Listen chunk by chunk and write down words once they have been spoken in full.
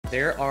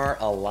There are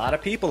a lot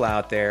of people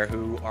out there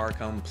who are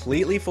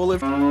completely full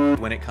of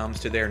when it comes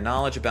to their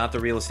knowledge about the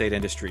real estate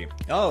industry.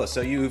 Oh,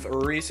 so you've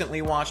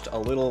recently watched a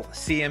little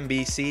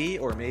CNBC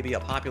or maybe a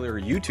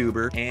popular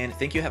YouTuber and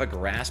think you have a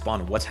grasp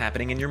on what's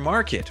happening in your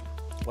market.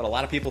 What a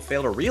lot of people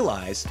fail to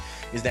realize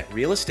is that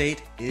real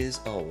estate is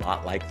a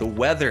lot like the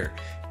weather.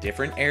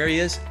 Different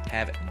areas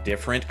have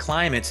different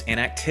climates and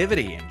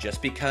activity, and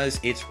just because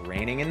it's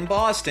raining in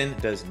Boston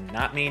does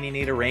not mean you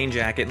need a rain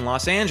jacket in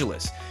Los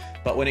Angeles.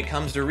 But when it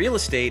comes to real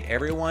estate,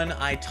 everyone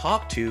I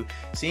talk to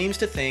seems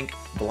to think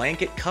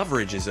blanket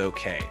coverage is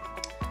okay.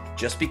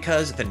 Just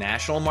because the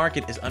national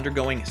market is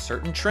undergoing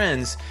certain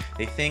trends,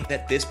 they think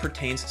that this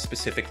pertains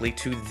specifically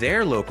to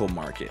their local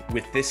market.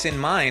 With this in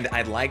mind,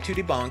 I'd like to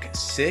debunk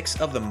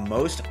 6 of the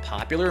most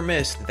popular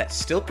myths that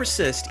still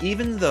persist,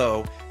 even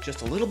though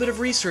just a little bit of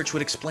research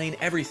would explain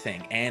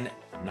everything. And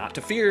not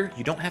to fear,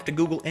 you don't have to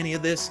Google any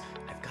of this.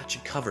 I've got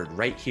you covered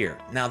right here.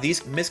 Now,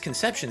 these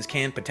misconceptions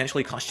can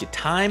potentially cost you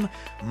time,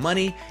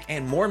 money,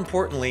 and more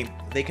importantly,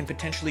 they can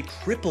potentially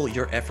cripple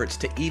your efforts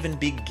to even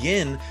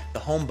begin the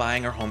home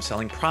buying or home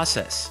selling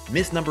process.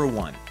 Myth number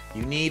 1,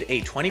 you need a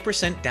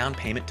 20% down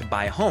payment to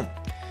buy a home.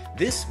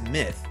 This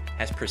myth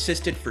has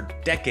persisted for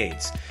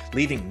decades,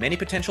 leaving many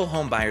potential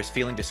home buyers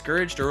feeling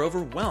discouraged or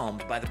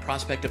overwhelmed by the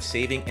prospect of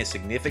saving a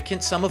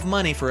significant sum of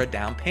money for a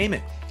down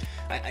payment.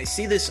 I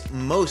see this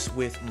most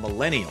with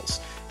millennials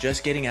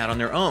just getting out on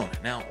their own.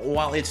 Now,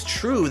 while it's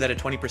true that a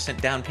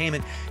 20% down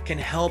payment can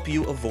help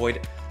you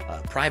avoid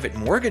private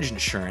mortgage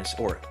insurance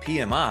or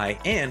PMI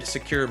and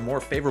secure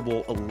more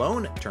favorable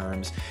loan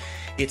terms,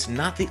 it's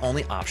not the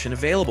only option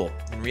available.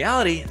 In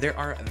reality, there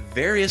are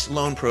various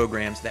loan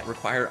programs that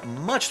require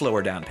much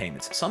lower down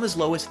payments, some as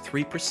low as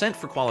 3%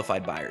 for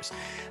qualified buyers.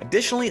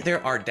 Additionally,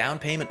 there are down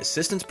payment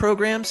assistance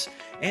programs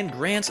and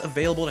grants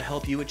available to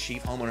help you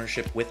achieve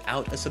homeownership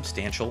without a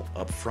substantial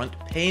upfront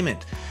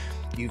payment.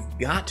 You've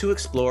got to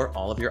explore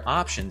all of your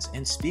options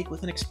and speak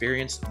with an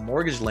experienced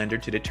mortgage lender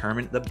to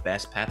determine the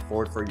best path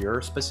forward for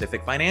your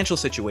specific financial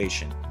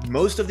situation.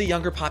 Most of the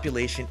younger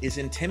population is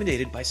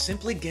intimidated by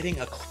simply getting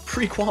a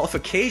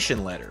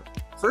pre-qualification letter.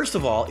 First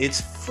of all,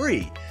 it's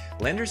free.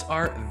 Lenders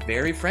are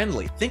very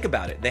friendly. Think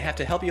about it. They have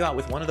to help you out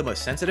with one of the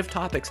most sensitive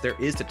topics there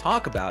is to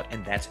talk about,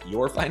 and that's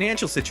your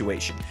financial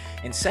situation.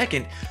 And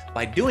second,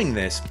 by doing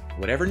this,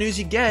 whatever news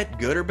you get,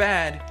 good or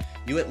bad,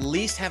 you at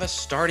least have a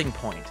starting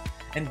point.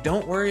 And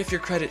don't worry if your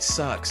credit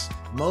sucks.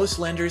 Most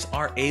lenders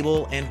are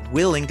able and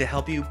willing to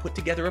help you put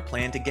together a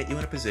plan to get you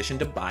in a position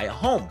to buy a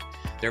home.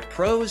 They're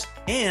pros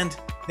and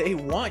they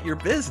want your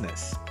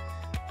business.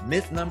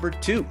 Myth number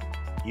 2,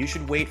 you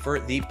should wait for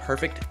the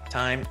perfect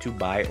time to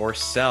buy or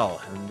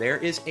sell. And there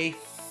is a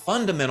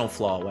fundamental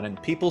flaw when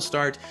people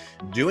start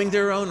doing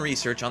their own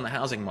research on the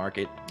housing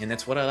market, and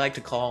that's what I like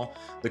to call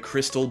the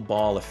crystal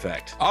ball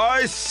effect.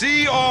 I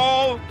see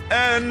all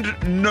and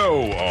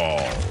know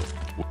all.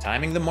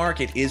 Timing the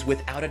market is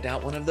without a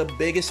doubt one of the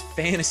biggest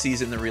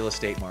fantasies in the real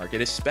estate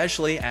market,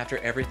 especially after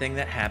everything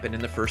that happened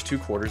in the first 2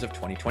 quarters of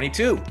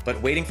 2022.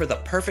 But waiting for the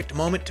perfect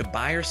moment to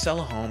buy or sell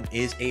a home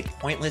is a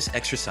pointless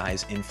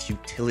exercise in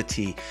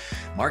futility.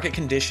 Market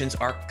conditions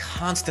are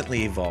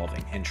constantly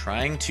evolving, and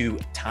trying to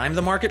time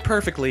the market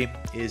perfectly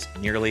is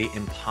nearly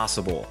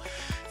impossible.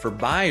 For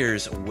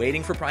buyers,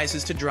 waiting for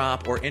prices to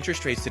drop or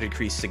interest rates to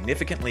decrease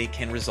significantly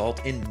can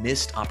result in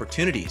missed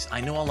opportunities.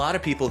 I know a lot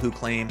of people who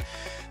claim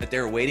that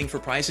they're waiting for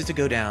prices to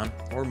go down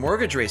or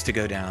mortgage rates to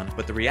go down,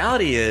 but the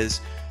reality is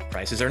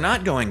prices are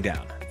not going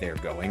down, they're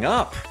going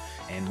up.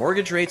 And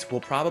mortgage rates will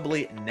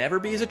probably never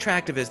be as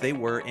attractive as they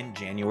were in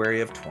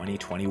January of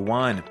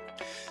 2021.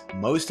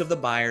 Most of the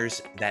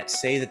buyers that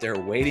say that they're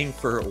waiting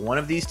for one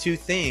of these 2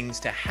 things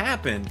to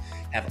happen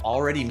have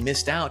already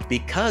missed out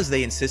because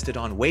they insisted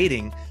on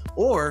waiting,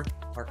 or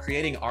are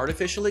creating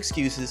artificial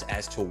excuses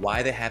as to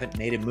why they haven't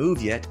made a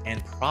move yet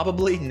and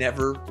probably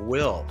never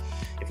will.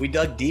 If we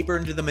dug deeper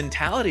into the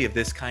mentality of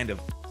this kind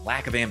of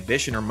lack of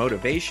ambition or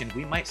motivation,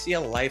 we might see a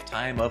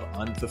lifetime of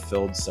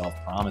unfulfilled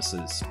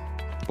self-promises.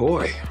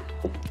 Boy,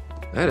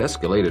 that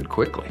escalated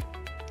quickly.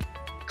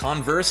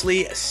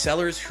 Conversely,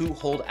 sellers who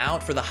hold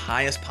out for the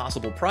highest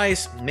possible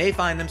price may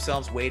find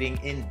themselves waiting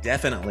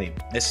indefinitely,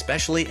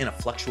 especially in a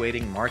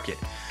fluctuating market.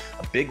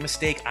 A big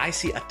mistake I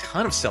see a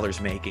ton of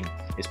sellers making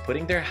is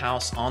putting their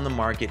house on the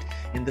market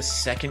in the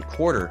 2nd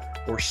quarter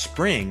or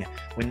spring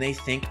when they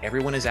think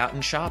everyone is out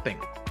and shopping.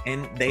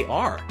 And they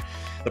are.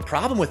 The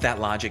problem with that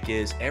logic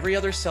is every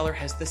other seller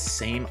has the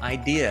same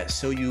idea,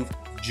 so you've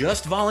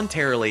just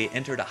voluntarily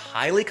entered a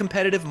highly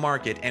competitive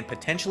market and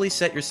potentially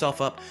set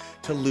yourself up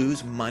to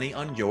lose money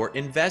on your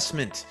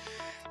investment.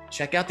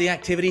 Check out the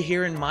activity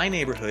here in my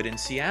neighborhood in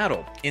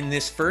Seattle. In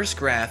this first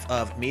graph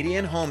of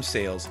median home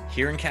sales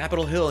here in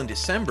Capitol Hill in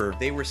December,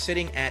 they were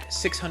sitting at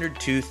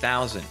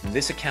 602,000.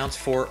 This accounts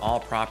for all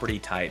property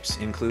types,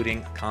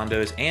 including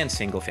condos and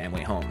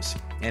single-family homes.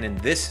 And in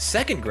this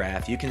second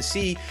graph, you can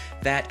see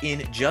that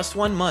in just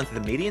 1 month, the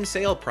median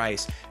sale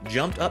price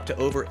jumped up to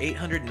over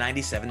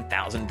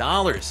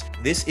 $897,000.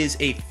 This is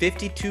a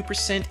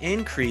 52%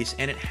 increase,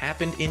 and it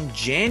happened in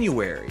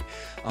January.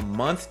 a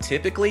month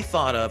typically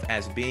thought of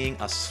as being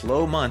a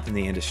slow month in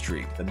the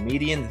industry. The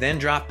median then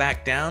dropped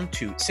back down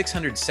to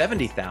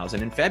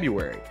 670,000 in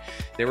February.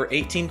 There were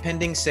 18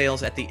 pending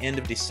sales at the end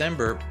of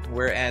December,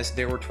 whereas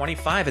there were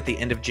 25 at the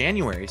end of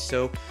January,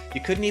 so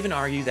you couldn't even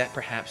argue that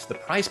perhaps the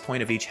price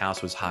point of each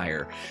house was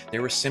higher.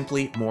 There were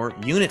simply more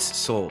units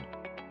sold.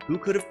 Who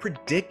could have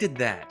predicted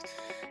that?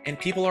 And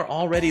people are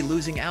already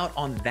losing out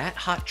on that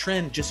hot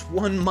trend just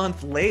 1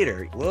 month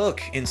later.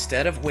 Look,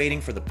 instead of waiting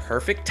for the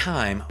perfect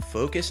time,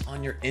 focus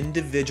on your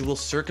individual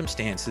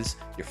circumstances,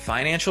 your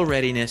financial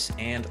readiness,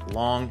 and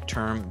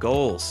long-term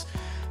goals.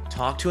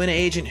 Talk to an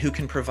agent who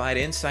can provide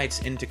insights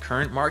into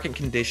current market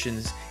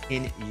conditions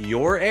in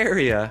your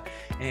area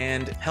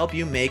and help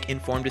you make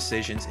informed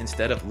decisions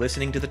instead of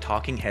listening to the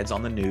talking heads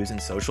on the news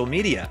and social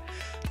media.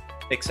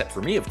 Except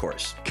for me, of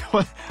course.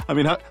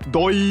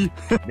 Doi.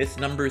 Myth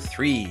number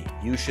 3,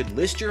 you should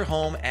list your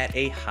home at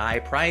a high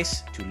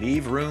price to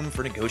leave room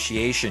for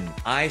negotiation.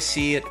 I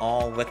see it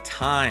all the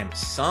time.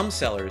 Some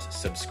sellers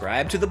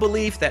subscribe to the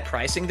belief that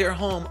pricing their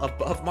home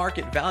above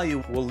market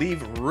value will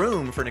leave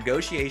room for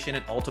negotiation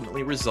and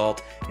ultimately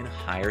result in a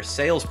higher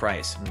sales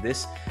price.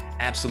 This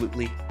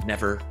absolutely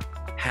never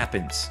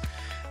happens.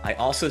 I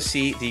also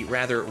see the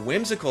rather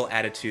whimsical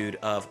attitude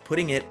of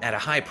putting it at a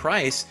high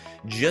price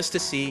just to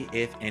see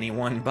if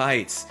anyone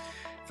bites.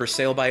 For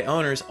sale by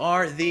owners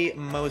are the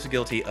most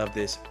guilty of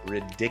this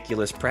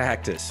ridiculous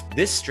practice.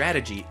 This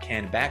strategy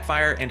can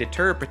backfire and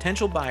deter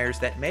potential buyers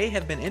that may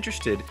have been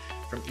interested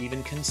from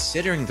even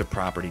considering the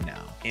property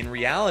now. In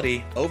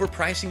reality,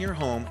 overpricing your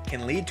home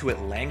can lead to it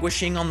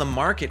languishing on the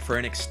market for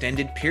an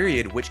extended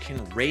period, which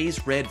can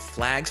raise red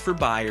flags for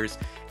buyers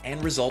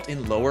and result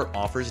in lower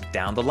offers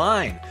down the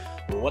line.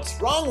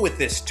 What's wrong with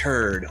this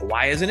turd?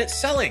 Why isn't it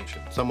selling?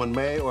 Someone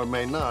may or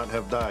may not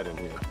have died in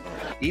here.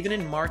 Even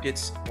in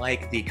markets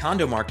like the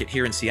condo market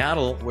here in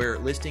Seattle, where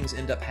listings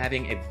end up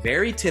having a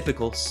very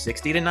typical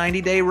 60 to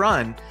 90 day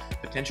run,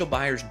 potential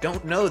buyers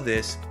don't know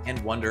this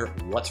and wonder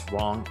what's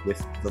wrong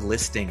with the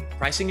listing.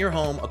 Pricing your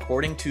home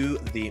according to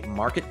the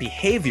market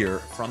behavior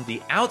from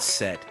the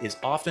outset is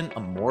often a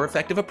more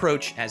effective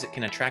approach, as it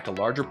can attract a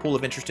larger pool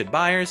of interested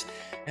buyers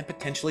and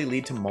potentially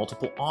lead to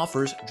multiple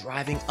offers,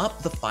 driving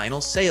up the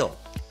final sale.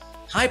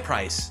 High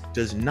price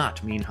does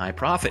not mean high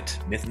profit.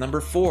 Myth number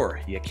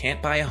 4, you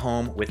can't buy a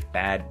home with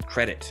bad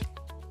credit.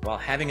 While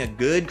having a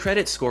good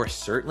credit score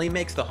certainly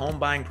makes the home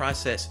buying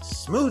process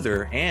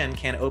smoother and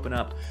can open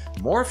up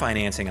more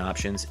financing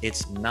options,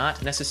 it's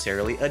not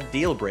necessarily a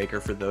deal breaker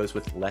for those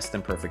with less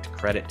than perfect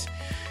credit.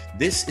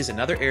 This is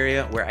another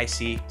area where I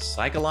see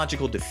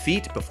psychological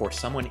defeat before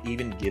someone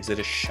even gives it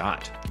a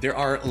shot. There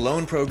are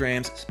loan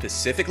programs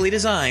specifically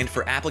designed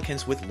for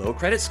applicants with low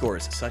credit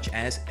scores, such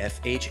as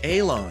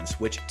FHA loans,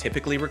 which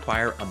typically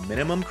require a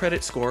minimum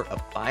credit score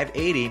of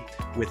 580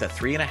 with a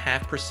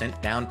 3.5%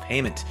 down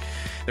payment.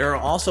 There are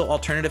also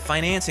alternative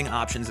financing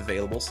options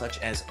available, such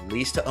as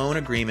lease-to-own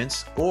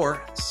agreements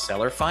or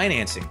seller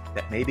financing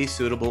that may be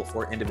suitable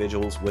for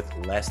individuals with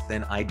less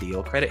than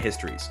ideal credit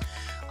histories.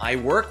 I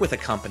work with a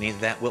company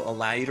that will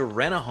allow you to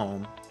rent a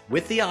home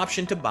with the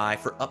option to buy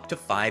for up to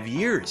 5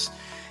 years.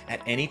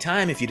 At any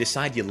time, if you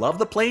decide you love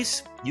the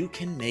place, you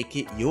can make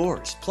it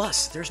yours.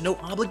 Plus, there's no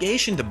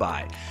obligation to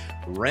buy.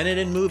 Rent it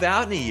and move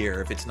out in a year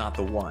if it's not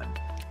the one.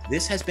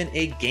 This has been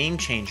a game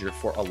changer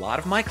for a lot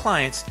of my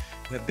clients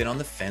who have been on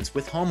the fence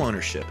with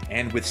homeownership.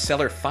 And with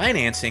seller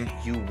financing,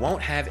 you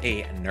won't have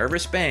a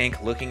nervous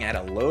bank looking at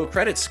a low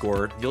credit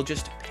score. You'll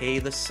just pay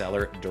the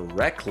seller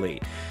directly.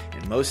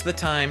 And most of the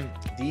time,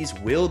 these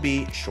will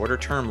be shorter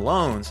term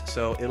loans,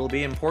 so it'll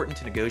be important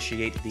to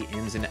negotiate the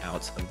ins and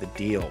outs of the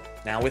deal.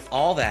 Now, with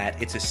all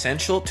that, it's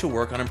essential to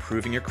work on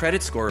improving your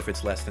credit score if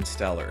it's less than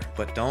stellar,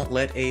 but don't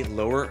let a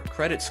lower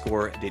credit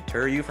score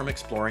deter you from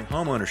exploring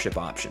homeownership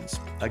options.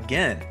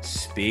 Again,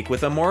 speak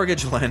with a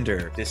mortgage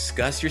lender,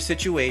 discuss your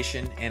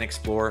situation, and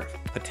explore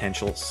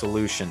potential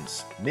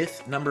solutions.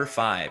 Myth number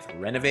 5,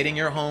 renovating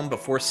your home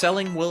before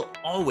selling will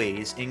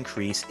always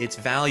increase its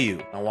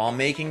value. Now, while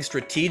making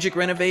strategic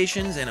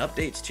renovations and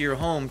updates to your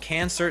home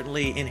can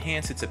certainly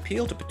enhance its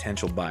appeal to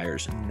potential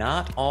buyers,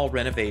 not all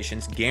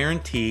renovations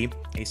guarantee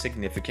a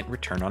significant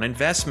return on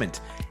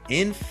investment.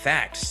 In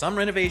fact, some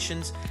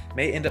renovations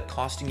may end up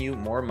costing you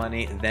more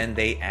money than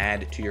they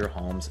add to your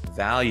home's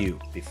value.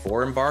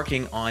 Before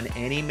embarking on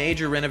any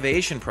major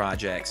renovation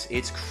projects,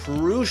 it's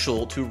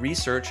crucial to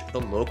research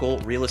the local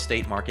real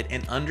estate market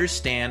and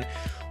understand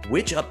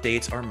which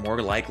updates are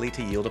more likely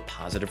to yield a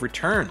positive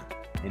return.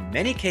 In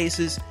many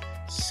cases,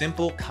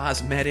 simple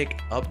cosmetic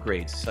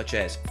upgrades such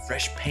as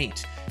fresh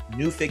paint,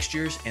 new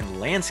fixtures, and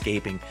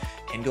landscaping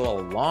can go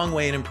a long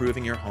way in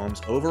improving your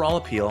home's overall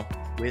appeal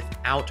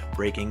without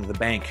breaking the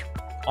bank.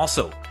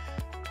 Also,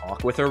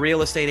 talk with a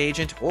real estate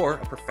agent or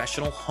a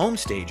professional home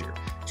stager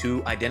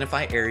to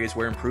identify areas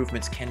where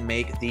improvements can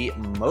make the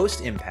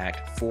most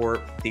impact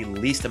for the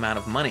least amount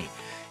of money.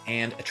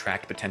 and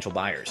attract potential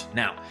buyers.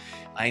 Now,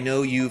 I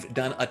know you've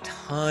done a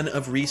ton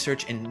of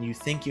research and you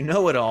think you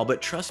know it all,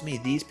 but trust me,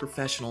 these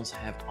professionals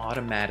have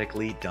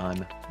automatically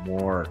done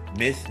more.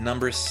 Myth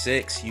number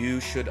 6, you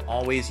should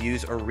always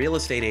use a real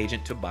estate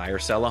agent to buy or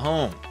sell a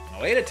home.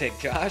 Wait a tick,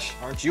 Josh.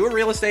 Aren't you a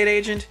real estate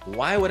agent?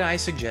 Why would I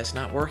suggest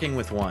not working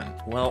with one?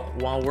 Well,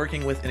 while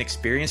working with an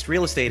experienced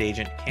real estate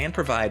agent can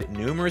provide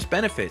numerous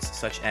benefits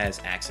such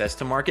as access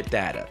to market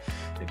data,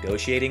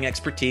 negotiating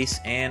expertise,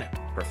 and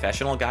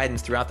professional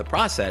guidance throughout the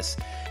process,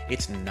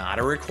 it's not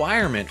a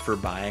requirement for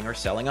buying or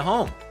selling a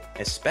home.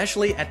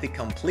 Especially at the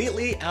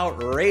completely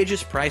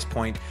outrageous price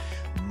point,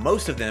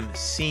 most of them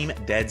seem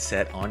dead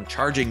set on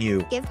charging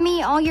you. Give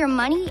me all your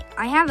money?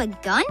 I have a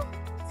gun?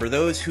 For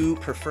those who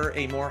prefer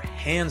a more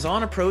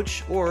hands-on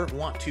approach or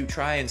want to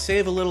try and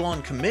save a little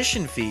on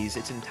commission fees,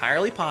 it's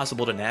entirely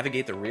possible to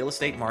navigate the real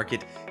estate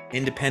market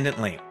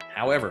independently.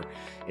 However,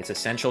 it's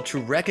essential to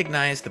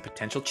recognize the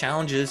potential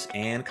challenges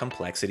and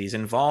complexities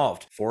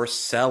involved. For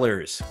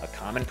sellers, a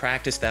common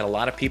practice that a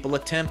lot of people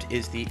attempt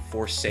is the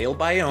for sale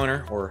by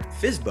owner, or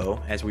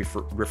FSBO as we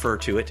refer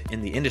to it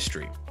in the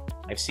industry.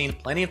 I've seen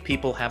plenty of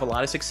people have a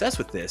lot of success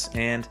with this,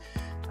 and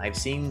I've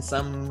seen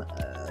some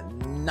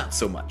not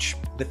so much.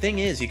 The thing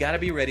is, you gotta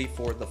be ready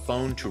for the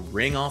phone to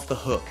ring off the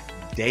hook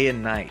day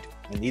and night.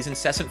 And these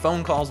incessant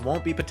phone calls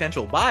won't be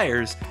potential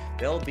buyers,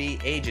 they'll be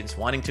agents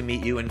wanting to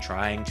meet you and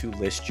trying to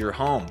list your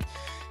home.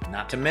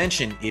 Not to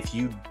mention, if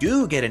you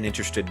do get an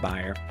interested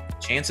buyer,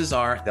 chances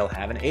are they'll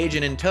have an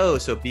agent in tow,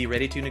 so be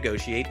ready to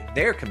negotiate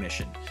their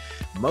commission.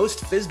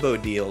 Most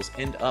FSBO deals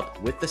end up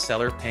with the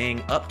seller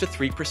paying up to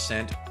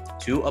 3%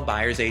 to a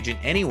buyer's agent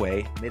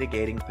anyway,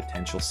 mitigating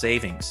potential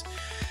savings.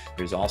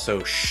 There's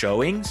also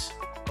showings,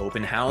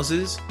 open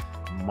houses,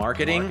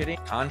 marketing,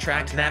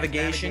 contract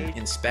navigation,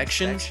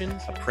 inspections,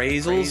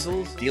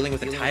 appraisals, dealing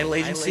with a title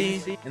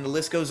agency, and the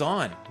list goes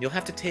on. You'll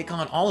have to take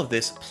on all of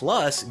this,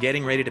 plus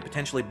getting ready to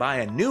potentially buy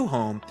a new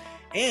home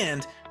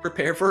and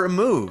prepare for a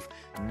move,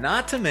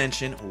 not to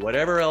mention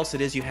whatever else it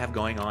is you have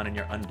going on in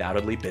your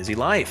undoubtedly busy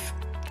life.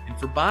 And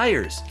for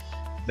buyers,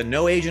 the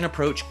no agent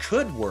approach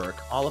could work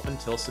all up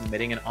until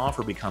submitting an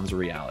offer becomes a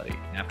reality.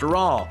 After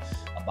all,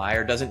 a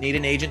buyer doesn't need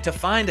an agent to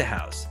find a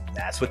house.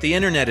 That's what the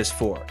internet is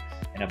for.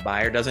 And a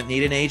buyer doesn't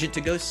need an agent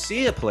to go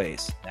see a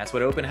place. That's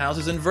what open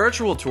houses and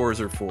virtual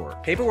tours are for.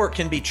 Paperwork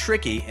can be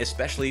tricky,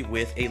 especially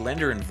with a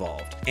lender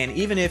involved. And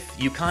even if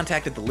you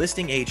contacted the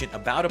listing agent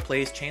about a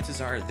place, chances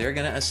are they're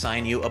gonna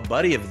assign you a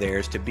buddy of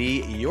theirs to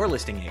be your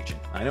listing agent.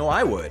 I know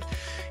I would.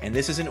 And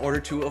this is in order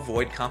to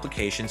avoid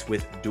complications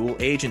with dual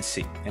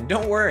agency. And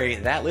don't worry,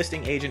 that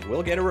listing agent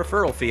will get a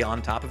referral fee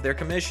on top of their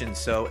commission,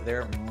 so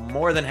they're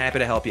more than happy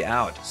to help you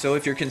out. So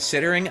if you're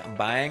considering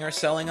buying or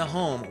selling a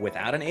home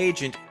without an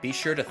agent, be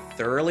sure to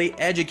thoroughly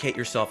educate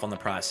yourself on the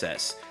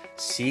process.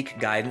 Seek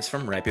guidance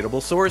from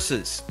reputable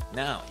sources.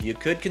 Now, you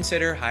could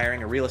consider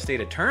hiring a real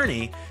estate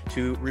attorney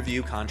to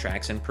review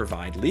contracts and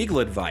provide legal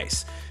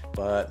advice,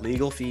 but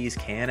legal fees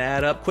can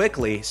add up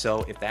quickly,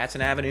 so if that's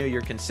an avenue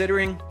you're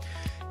considering,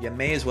 you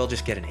may as well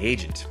just get an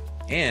agent.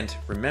 And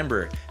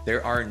remember,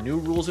 there are new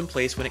rules in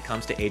place when it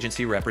comes to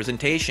agency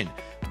representation.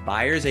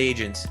 Buyer's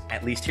agents,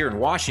 at least here in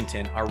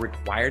Washington, are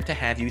required to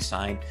have you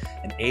sign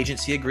an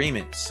agency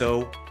agreement,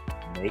 so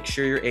make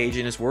sure your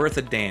agent is worth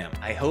a damn.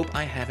 I hope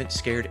I haven't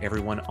scared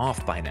everyone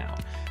off by now.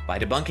 By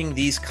debunking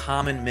these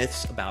common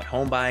myths about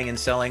home buying and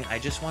selling, I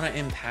just want to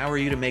empower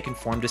you to make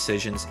informed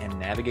decisions and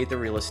navigate the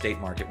real estate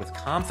market with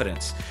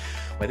confidence.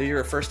 Whether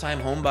you're a first-time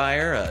home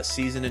buyer, a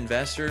seasoned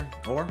investor,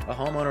 or a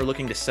homeowner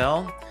looking to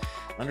sell,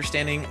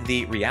 understanding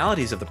the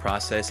realities of the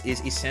process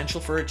is essential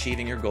for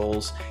achieving your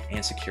goals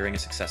and securing a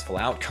successful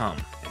outcome.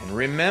 And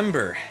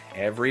remember,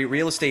 every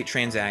real estate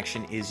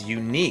transaction is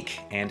unique,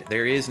 and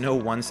there is no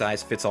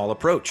one-size-fits-all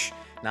approach.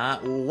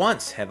 Not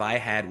once have I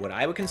had what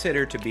I would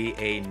consider to be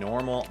a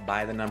normal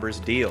by-the-numbers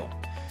deal.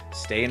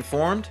 Stay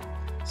informed,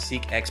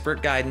 seek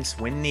expert guidance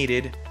when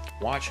needed,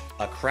 watch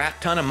a crap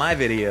ton of my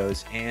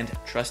videos, and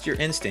trust your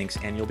instincts,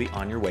 and you'll be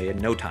on your way in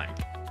no time.